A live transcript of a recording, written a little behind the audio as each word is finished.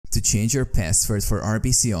To change your password for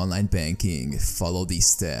RBC Online Banking, follow these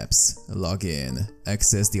steps. Log in.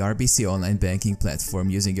 Access the RBC Online Banking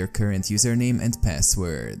platform using your current username and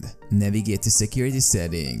password. Navigate to Security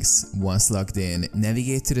Settings. Once logged in,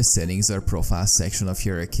 navigate to the Settings or Profile section of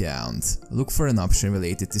your account. Look for an option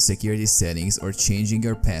related to security settings or changing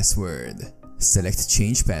your password. Select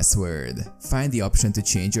Change Password. Find the option to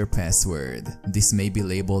change your password. This may be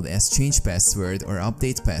labeled as Change Password or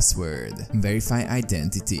Update Password. Verify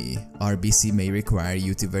Identity. RBC may require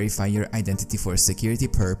you to verify your identity for security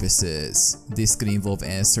purposes. This could involve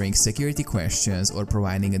answering security questions or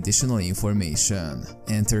providing additional information.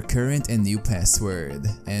 Enter current and new password.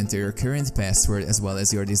 Enter your current password as well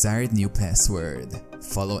as your desired new password.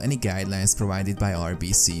 Follow any guidelines provided by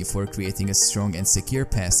RBC for creating a strong and secure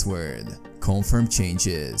password. Confirm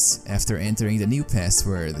changes. After entering the new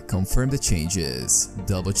password, confirm the changes.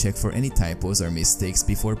 Double check for any typos or mistakes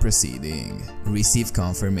before proceeding. Receive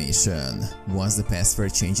confirmation. Once the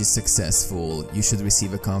password change is successful, you should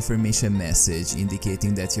receive a confirmation message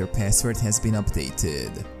indicating that your password has been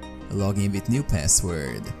updated. Log in with new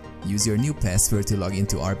password. Use your new password to log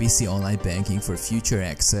into RBC Online Banking for future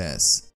access.